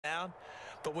touchdown.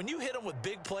 But when you hit them with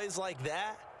big plays like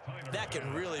that, that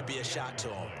can really be a shot to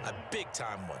them, a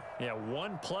big-time one. Yeah,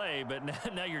 one play, but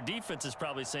now your defense is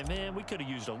probably saying, man, we could have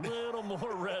used a little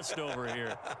more rest over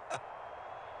here.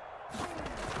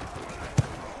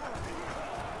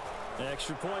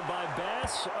 Extra point by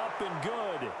Bass, up and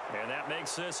good. And that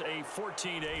makes this a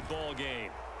 14-8 ball game.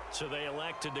 So they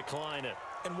elect to decline it.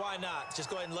 And why not? Just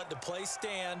go ahead and let the play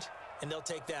stand, and they'll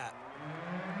take that.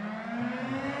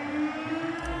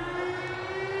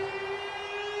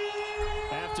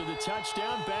 After the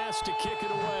touchdown, Bass to kick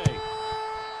it away.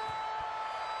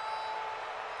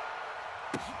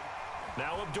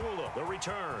 Now Abdullah, the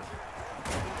return.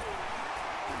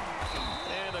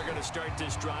 And they're going to start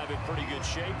this drive in pretty good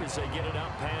shape as they get it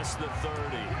out past the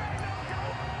 30.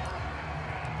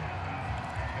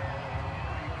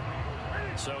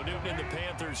 So Newton and the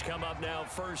Panthers come up now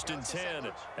 1st and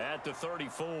 10 at the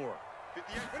 34.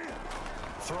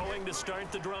 Throwing to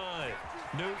start the drive.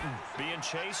 Newton being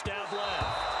chased out left.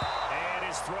 And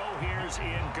his throw here is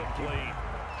incomplete.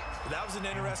 That was an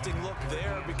interesting look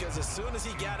there because as soon as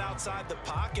he got outside the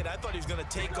pocket, I thought he was going to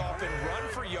take off and run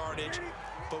for yardage.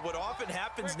 But what often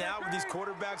happens now with these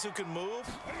quarterbacks who can move,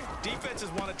 defenses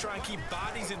want to try and keep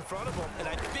bodies in front of them. And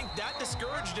I think that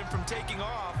discouraged him from taking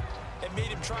off and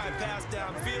made him try and pass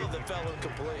downfield that fell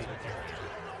incomplete.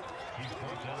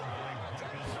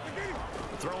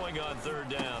 Throwing on 3rd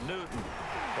down, Newton.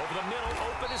 Over the middle,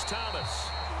 open is Thomas.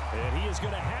 And he is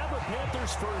going to have a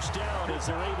Panthers 1st down as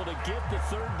they're able to get the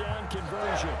 3rd down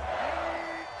conversion.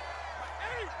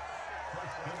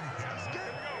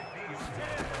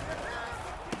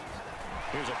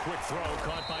 Here's a quick throw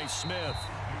caught by Smith.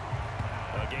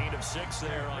 A gain of 6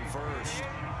 there on 1st.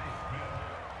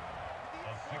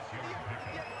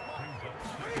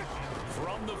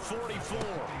 From the 44,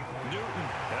 Newton.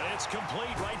 And it's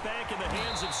complete right back in the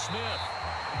hands of Smith.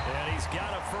 And he's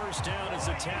got a 1st down as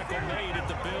the tackle made at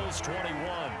the Bills' 21.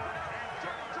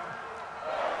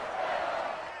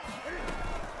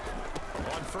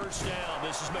 On 1st down,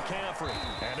 this is McCaffrey.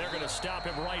 And they're going to stop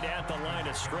him right at the line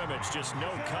of scrimmage. Just no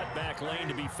cutback lane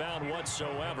to be found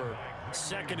whatsoever.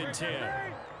 2nd and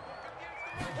 10.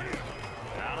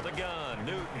 Out of the gun,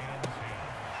 Newton.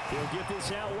 He'll get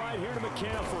this out wide here to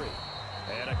McCaffrey.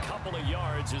 And a couple of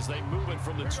yards as they move it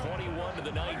from the 21 to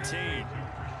the 19.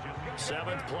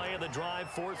 7th play of the drive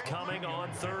forthcoming on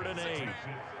 3rd and 8.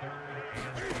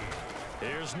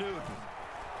 Here's Newton.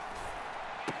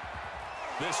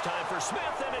 This time for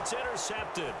Smith, and it's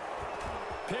intercepted.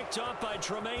 Picked up by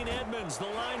Tremaine Edmonds, the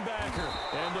linebacker.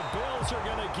 And the Bills are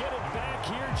going to get it back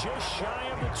here just shy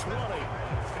of the 20.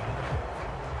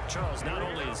 Charles, not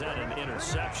only is that an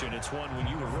interception, it's one when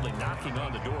you were really knocking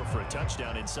on the door for a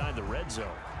touchdown inside the red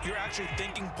zone. You're actually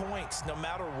thinking points. No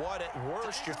matter what, at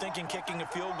worst, you're thinking kicking a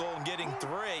field goal and getting 3.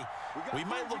 We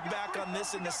might look back on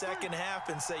this in the 2nd half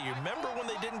and say, you remember when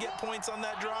they didn't get points on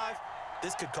that drive?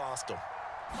 This could cost them.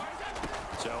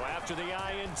 So after the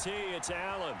INT, it's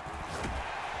Allen.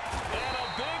 And a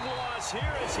big loss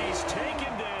here as he's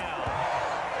taken down.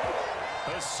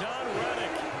 Hassan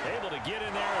Reddick able to get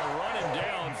in there and run him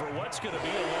down for what's going to be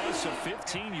a loss of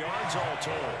 15 yards all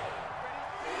told.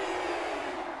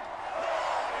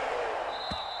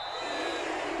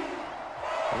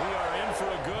 We are in for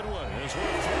a good one as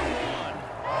we're through one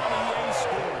on EA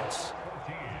Sports.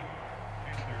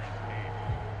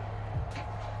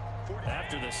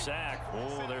 After the sack,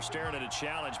 oh, they're staring at a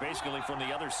challenge basically from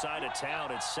the other side of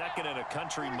town. It's 2nd and a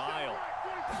country mile.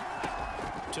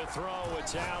 To throw,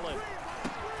 it's Allen.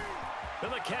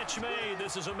 And the catch made.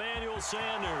 This is Emmanuel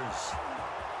Sanders.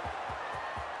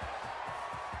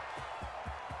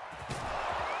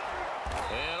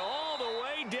 And all the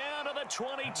way down to the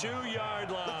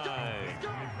 22-yard line.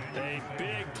 A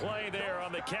big play there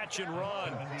on the catch and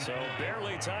run. So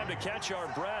barely time to catch our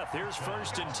breath. Here's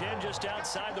 1st and 10 just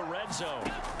outside the red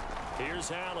zone.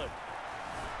 Here's Allen.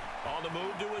 On the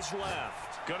move to his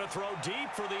left. Going to throw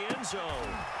deep for the end zone.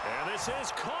 And this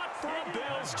is caught for a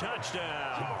Bills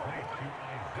touchdown.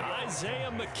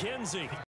 Isaiah McKenzie